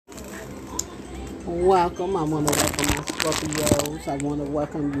Welcome. I want to welcome my Scorpios. I want to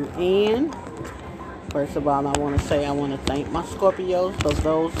welcome you in. First of all, I want to say I want to thank my Scorpios for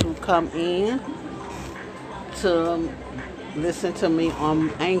those who come in to listen to me on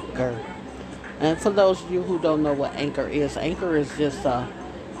Anchor. And for those of you who don't know what Anchor is just a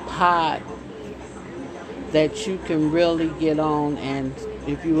pod that you can really get on. And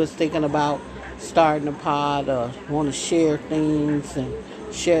if you was thinking about starting a pod or want to share things and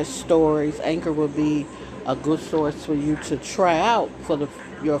share stories, Anchor would be a good source for you to try out for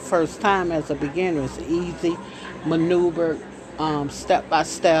your first time as a beginner. It's easy, maneuver, step by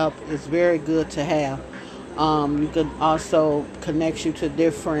step. It's very good to have. You can also connect you to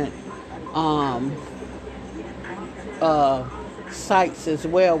different sites as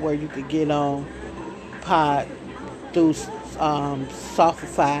well where you could get on pod through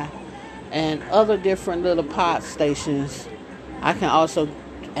Spotify and other different little pod stations. I can also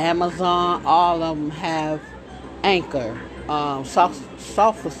Amazon, all of them have Anchor,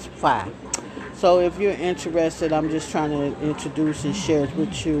 Spotify. So if you're interested, I'm just trying to introduce and share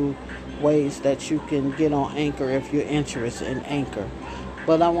with you ways that you can get on Anchor if you're interested in Anchor.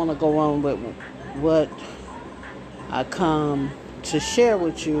 But I want to go on with what I come to share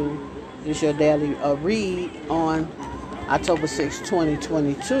with you. Is your daily read on October 6,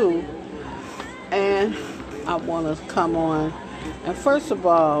 2022. And I want to come on. And first of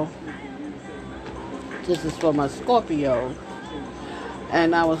all, this is for my Scorpio.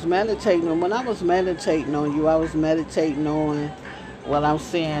 And I was meditating. When I was meditating on you, I was meditating on what I'm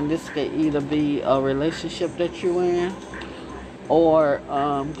saying. This could either be a relationship that you're in or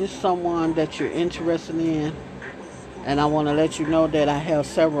just someone that you're interested in. And I want to let you know that I have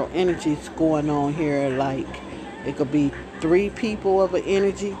several energies going on here. Like, it could be 3 people of an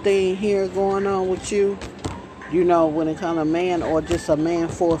energy thing here going on with you. You know, when it comes to man or just a man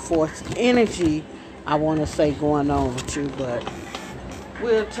for force energy, I want to say going on with you. But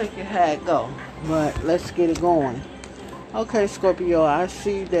we'll take it how it go. But let's get it going. Okay, Scorpio, I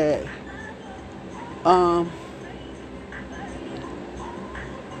see that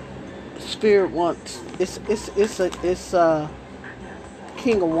Spirit wants it's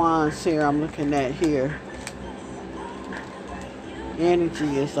King of Wands here I'm looking at here.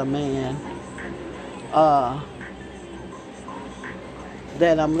 Energy is a man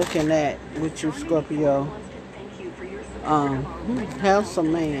that I'm looking at with you, Scorpio.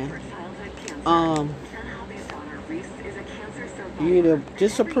 Handsome man. You either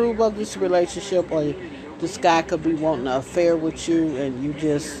disapprove of this relationship or this guy could be wanting an affair with you and you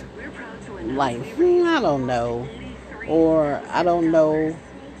just like, I don't know. Or I don't know.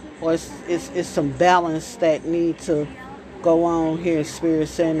 Or it's some balance that need to go on here. Spirit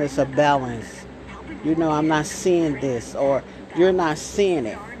saying it's a balance. You know, I'm not seeing this. Or you're not seeing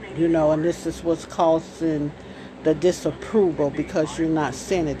it. You know, and this is what's causing the disapproval because you're not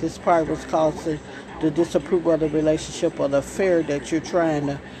seeing it. This part was causing the disapproval of the relationship or the affair that you're trying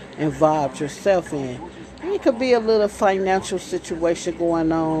to involve yourself in. And it could be a little financial situation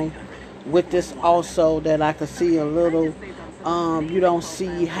going on with this also that I could see a little. You don't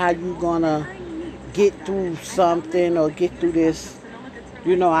see how you gonna get through something or get through this.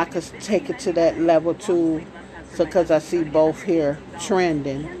 You know, I could take it to that level too. So, because I see both here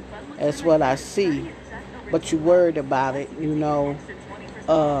trending, that's what I see. But you worried about it, you know.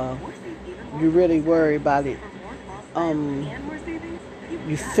 You really worry about it.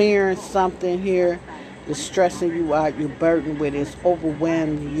 You fearing something here. It's stressing you out. You're burdened with it. It's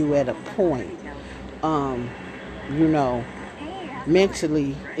overwhelming you at a point. You know,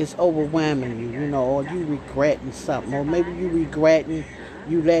 mentally, it's overwhelming you. You know, or you regretting something, or maybe you regretting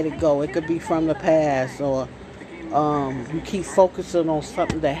you let it go. It could be from the past, or you keep focusing on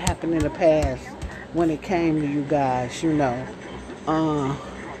something that happened in the past when it came to you guys. You know,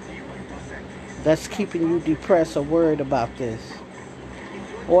 that's keeping you depressed or worried about this.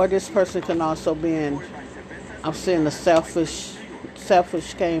 Or this person can also be in, I'm seeing the selfish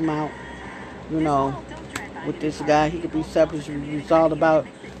came out, you know, with this guy. He could be selfish. It's all about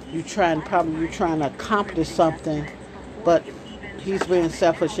you trying to accomplish something, but he's being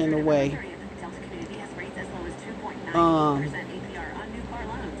selfish in a way.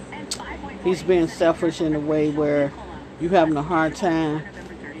 He's being selfish in a way where you're having a hard time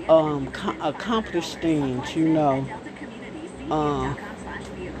accomplish things, you know.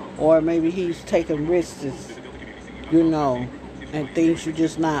 Or maybe he's taking risks, you know, and things you're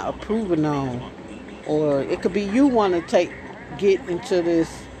just not approving on. Or it could be you want to get into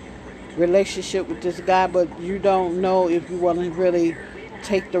this relationship with this guy, but you don't know if you want to really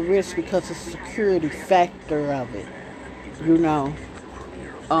take the risk because of the security factor of it, you know.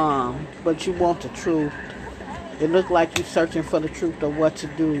 But you want the truth. It look like you're searching for the truth of what to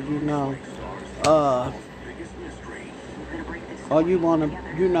do, or you want to,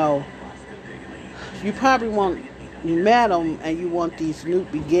 you probably you met them and you want these new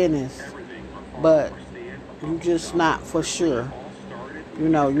beginnings, but you're just not for sure.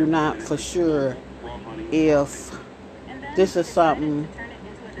 You're not for sure if this is something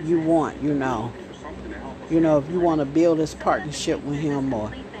you want, if you want to build this partnership with him,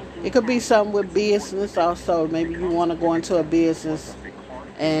 or it could be something with business also. Maybe you want to go into a business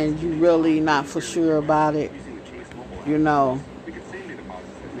and you really not for sure about it. You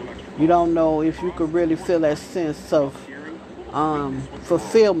don't know if you could really feel that sense of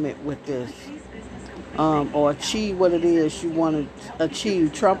fulfillment with this, or achieve what it is you want to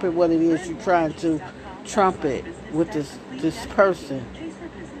achieve, trumpet what it is you're trying to trumpet with this person.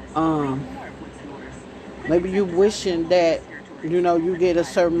 Maybe you wishing that you get a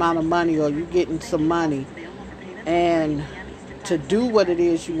certain amount of money, or you getting some money, and to do what it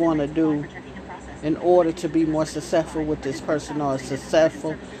is you want to do in order to be more successful with this person, or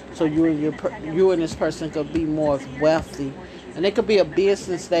successful so you and this person could be more wealthy. And it could be a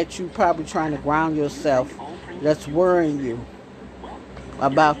business that you probably trying to ground yourself, that's worrying you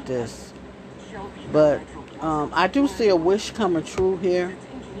about this. But I do see a wish coming true here.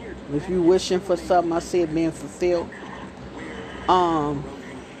 If you're wishing for something, I see it being fulfilled. Let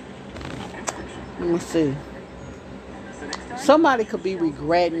me see. Somebody could be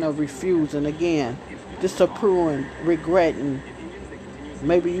regretting or refusing. Again, disapproving, regretting.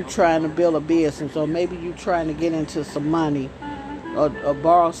 Maybe you trying to build a business, or maybe you trying to get into some money, or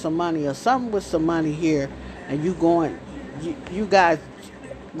borrow some money, or something with some money here, and you guys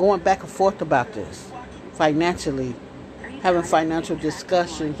going back and forth about this financially, having financial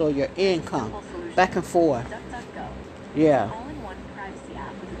discussions, or your income back and forth. Yeah.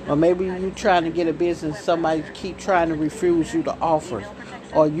 Or maybe you trying to get a business, somebody keep trying to refuse you the offers,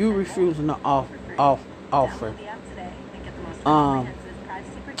 or you refusing the offer.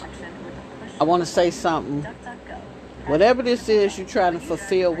 I want to say something. Whatever this is you're trying to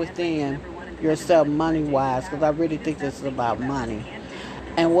fulfill within yourself money-wise, because I really think this is about money.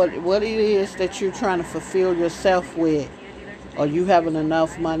 And what it is that you're trying to fulfill yourself with, or you having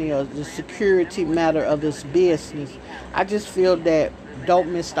enough money, or the security matter of this business, I just feel that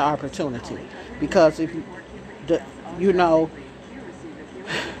don't miss the opportunity. Because if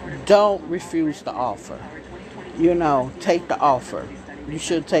don't refuse the offer. Take the offer. You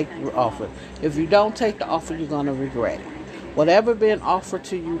should take the offer. If you don't take the offer, you're going to regret it. Whatever been offered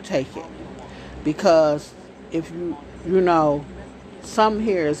to you, take it. Because if something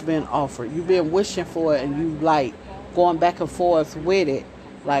here has been offered, you've been wishing for it, and you like going back and forth with it.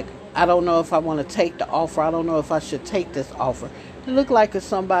 Like, I don't know if I want to take the offer. I don't know if I should take this offer. It look like if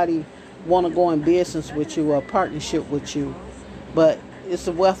somebody want to go in business with you, or a partnership with you, but it's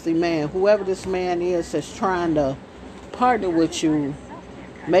a wealthy man. Whoever this man is that's trying to partner with you,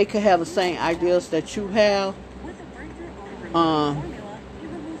 may could have the same ideas that you have.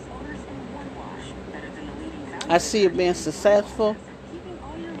 I see it being successful.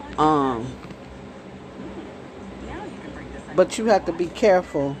 But you have to be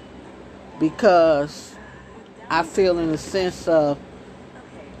careful, because I feel in a sense of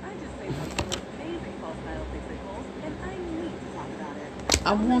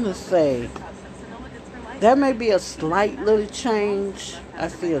I want to say there may be a slight little change. I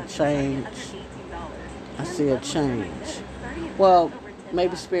see a change. Well,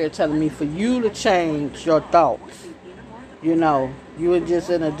 maybe Spirit telling me for you to change your thoughts. You were just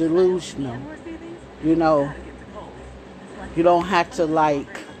in a delusional. You don't have to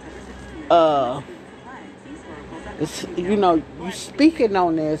it's, you speaking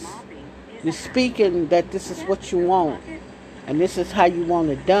on this. You're speaking that this is what you want, and this is how you want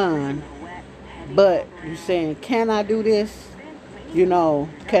it done. But you're saying, can I do this?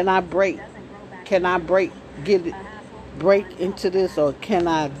 Can I break into this, or can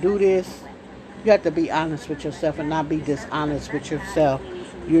I do this? You have to be honest with yourself and not be dishonest with yourself.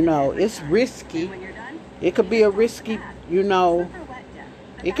 It's risky. It could be a risky,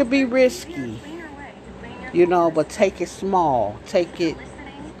 it could be risky, but take it small. Take it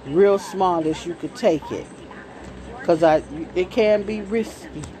real small as you could take it. Because it can be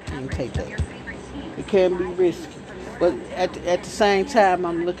risky. Let me take that. It can be risky. But at the same time,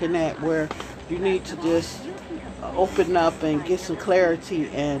 I'm looking at where you need to just open up and get some clarity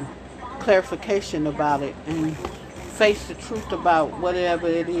and clarification about it, and face the truth about whatever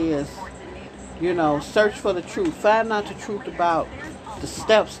it is. Search for the truth. Find out the truth about the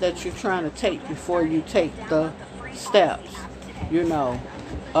steps that you're trying to take before you take the steps.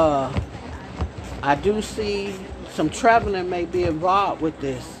 Uh, I do see some traveling may be involved with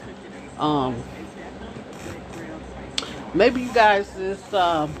this. Um, maybe you guys is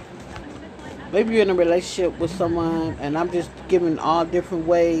maybe you're in a relationship with someone, and I'm just giving all different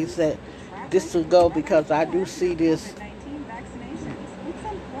ways that this will go because I do see this.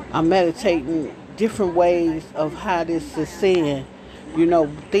 I'm meditating different ways of how this is seen. You know,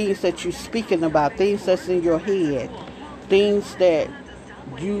 things that you're speaking about, things that's in your head, things that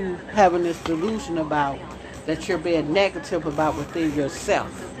you having this delusion about, that you're being negative about within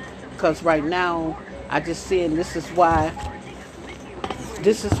yourself. Because right now, I just seeing this is why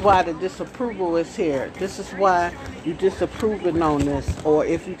the disapproval is here. This is why you disapproving on this. Or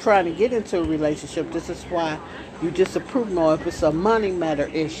if you're trying to get into a relationship, this is why you disapproving. Or if it's a money matter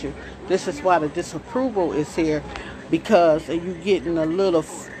issue, this is why the disapproval is here. Because you getting a little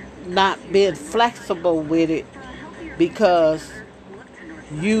not being flexible with it, because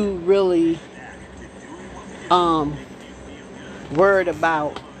you really worried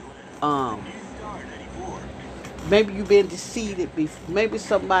about maybe you've been deceived before. Maybe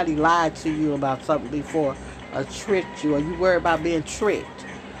somebody lied to you about something before, or tricked you, or you worry about being tricked,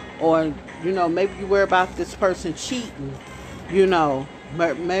 or you know, maybe you worry about this person cheating. You know,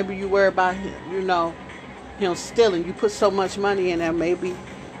 maybe you worry about him stealing. You put so much money in there. Maybe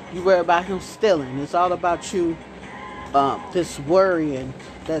you worry about him stealing. It's all about you. This worrying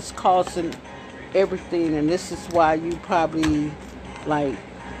that's causing everything, and this is why you probably like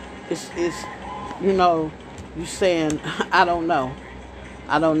it's you know. You saying, I don't know.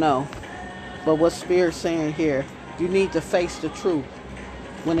 But what Spirit's saying here, you need to face the truth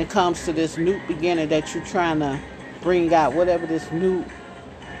when it comes to this new beginning that you're trying to bring out, whatever this new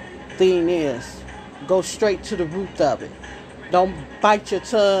thing is. Go straight to the root of it. Don't bite your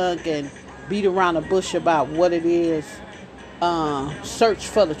tongue and beat around the bush about what it is. Search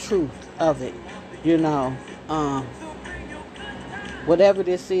for the truth of it. You know, whatever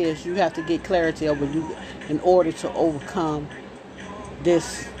this is, you have to get clarity over you in order to overcome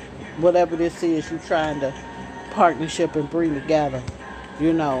this, whatever this is you're trying to partnership and bring together,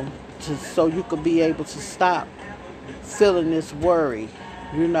 you know, so you can be able to stop feeling this worry.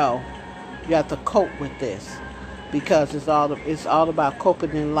 You know, you have to cope with this because it's all about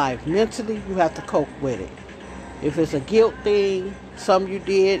coping in life. Mentally, you have to cope with it. If it's a guilt thing, something you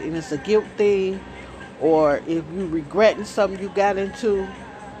did, and it's a guilt thing, or if you regretting something you got into,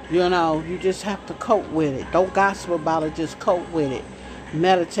 you know, you just have to cope with it. Don't gossip about it. Just cope with it.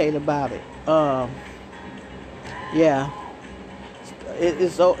 Meditate about it. Yeah.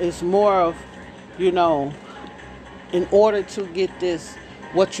 It's more of, you know, in order to get this,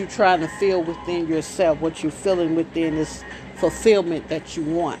 what you're trying to feel within yourself, what you're feeling within this fulfillment that you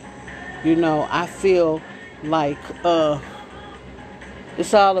want. You know, I feel like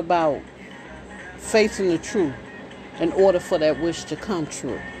it's all about facing the truth in order for that wish to come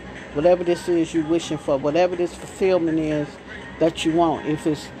true. Whatever this is you're wishing for, whatever this fulfillment is that you want, if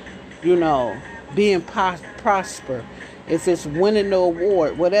it's, you know, being prosper, if it's winning the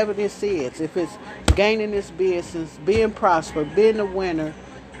award, whatever this is, if it's gaining this business, being prosper, being a winner,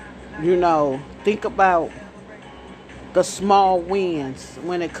 you know, think about the small wins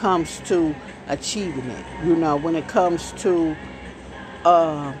when it comes to achieving it, you know, when it comes to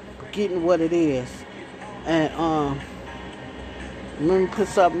getting what it is. And let me put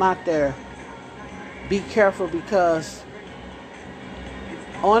something out there. Be careful, because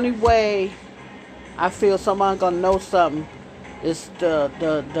only way I feel someone gonna know something is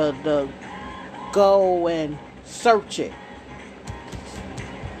the go and search it.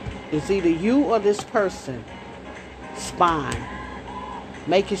 It's either you or this person spying,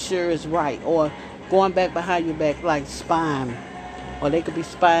 making sure it's right, or going back behind your back like spying, or they could be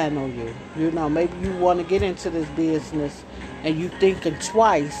spying on you. You know, maybe you want to get into this business and you thinking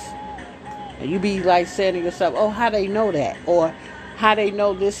twice, and you be like saying to yourself, oh, how they know that, or how they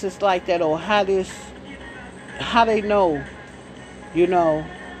know this is like that, or how they know, you know.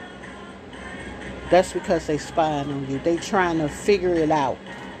 That's because they spying on you. They trying to figure it out.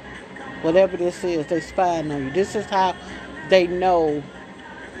 Whatever this is, they spying on you. This is how they know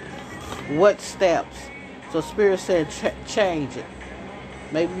what steps. So Spirit said change it.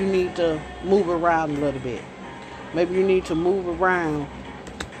 Maybe you need to move around a little bit. Maybe you need to move around,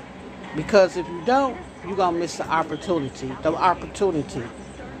 because if you don't, you're going to miss the opportunity. The opportunity.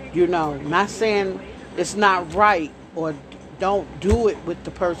 You know, not saying it's not right, or don't do it with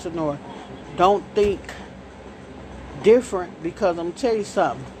the person, or don't think different, because I'm going to tell you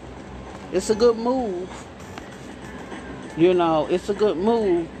something. It's a good move. You know, it's a good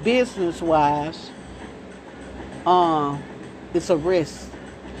move business-wise. It's a risk.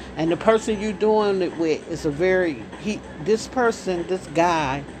 And the person you doing it with is this person, this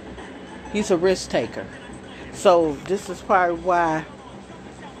guy, he's a risk taker. So this is probably why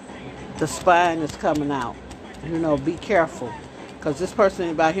the spine is coming out. Be careful. Because this person,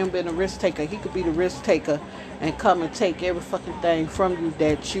 about him being a risk taker, he could be the risk taker and come and take every fucking thing from you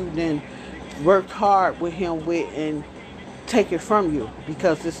that you then worked hard with him with and take it from you.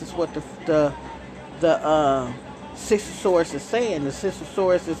 Because this is what the Six of Swords is saying. The Six of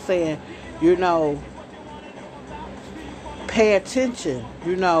Swords is saying, pay attention.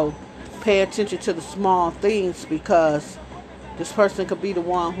 Pay attention to the small things, because this person could be the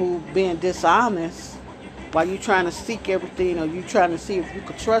one who being dishonest while you trying to seek everything, or you trying to see if you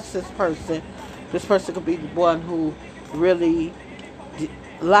could trust this person. This person could be the one who really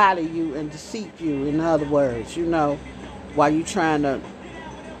lie to you and deceive you, in other words, while you trying to.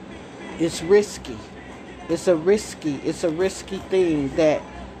 It's risky. It's a risky thing that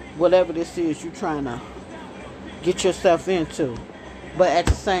whatever this is, you trying to get yourself into. But at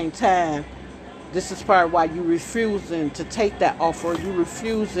the same time, this is probably why you refusing to take that offer, you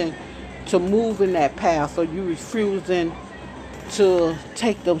refusing to move in that path, or you refusing to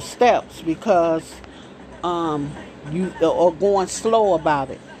take them steps, because you are going slow about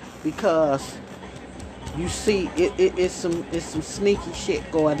it, because you see it's some sneaky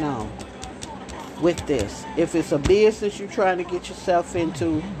shit going on with this. If it's a business you're trying to get yourself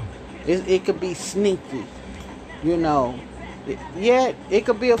into, it could be sneaky, it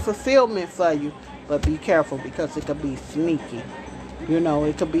could be a fulfillment for you, but be careful, because it could be sneaky.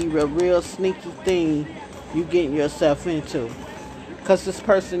 It could be a real sneaky thing you getting yourself into. Because this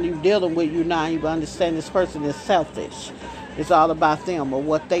person you dealing with, you not even understand this person is selfish. It's all about them or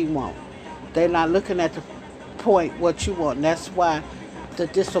what they want. They're not looking at the point what you want. And that's why the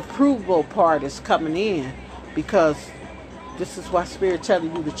disapproval part is coming in, because this is why Spirit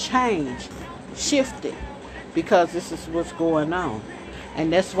telling you to change, shift it, because this is what's going on.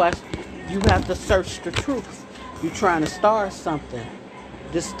 And that's why you have to search the truth. You're trying to start something.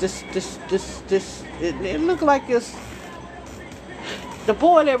 It look like it's the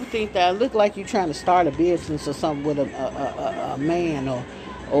board. Everything that look like you're trying to start a business or something with a man,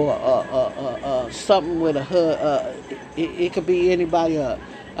 or something with a hood. It could be anybody, a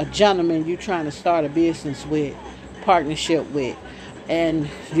gentleman you trying to start a business with, partnership with. And,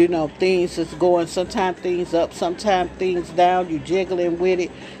 things is going, sometimes things up, sometimes things down. You jiggling with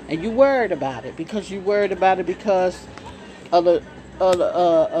it. And you worried about it. Because you worried about it because of the,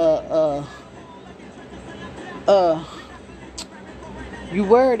 you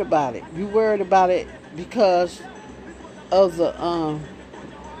worried about it. You worried about it because of the,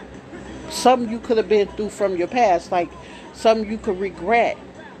 something you could have been through from your past. Like, something you could regret.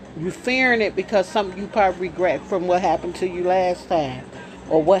 You fearing it because something you probably regret from what happened to you last time,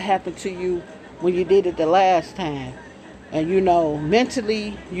 or what happened to you when you did it the last time. And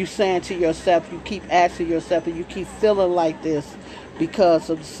mentally you saying to yourself, you keep asking yourself, and you keep feeling like this because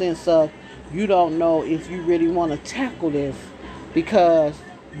of the sense of you don't know if you really want to tackle this, because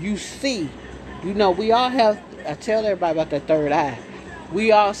you see, we all have, I tell everybody about that third eye.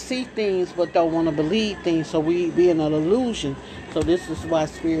 We all see things but don't want to believe things, so we be in an illusion. So this is why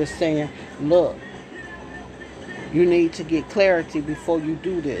Spirit's saying, look, you need to get clarity before you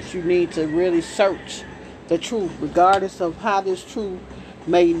do this. You need to really search the truth, regardless of how this truth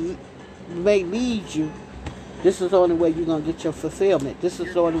may lead you. This is the only way you're going to get your fulfillment. This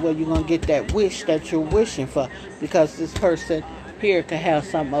is the only way you're going to get that wish that you're wishing for, because this person here could have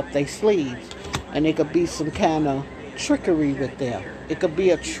something up their sleeves, and it could be some kind of trickery with them. It could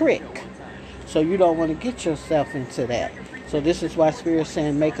be a trick. So you don't want to get yourself into that. So this is why Spirit's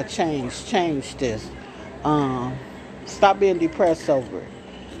saying make a change. Change this. Stop being depressed over it.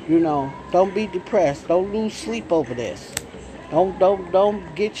 Don't be depressed. Don't lose sleep over this.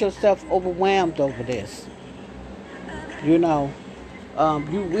 Don't get yourself overwhelmed over this. You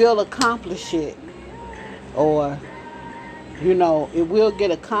will accomplish it, or it will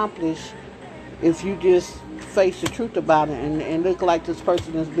get accomplished if you just face the truth about it and look like this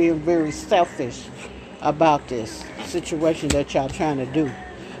person is being very selfish about this situation that y'all trying to do.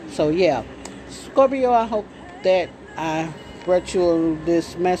 So yeah, Scorpio, I hope that I brought you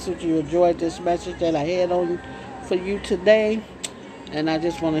this message. You enjoyed this message that I had on for you today. And I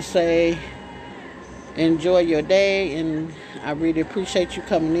just want to say, enjoy your day, and I really appreciate you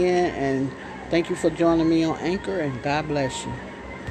coming in, and thank you for joining me on Anchor, and God bless you.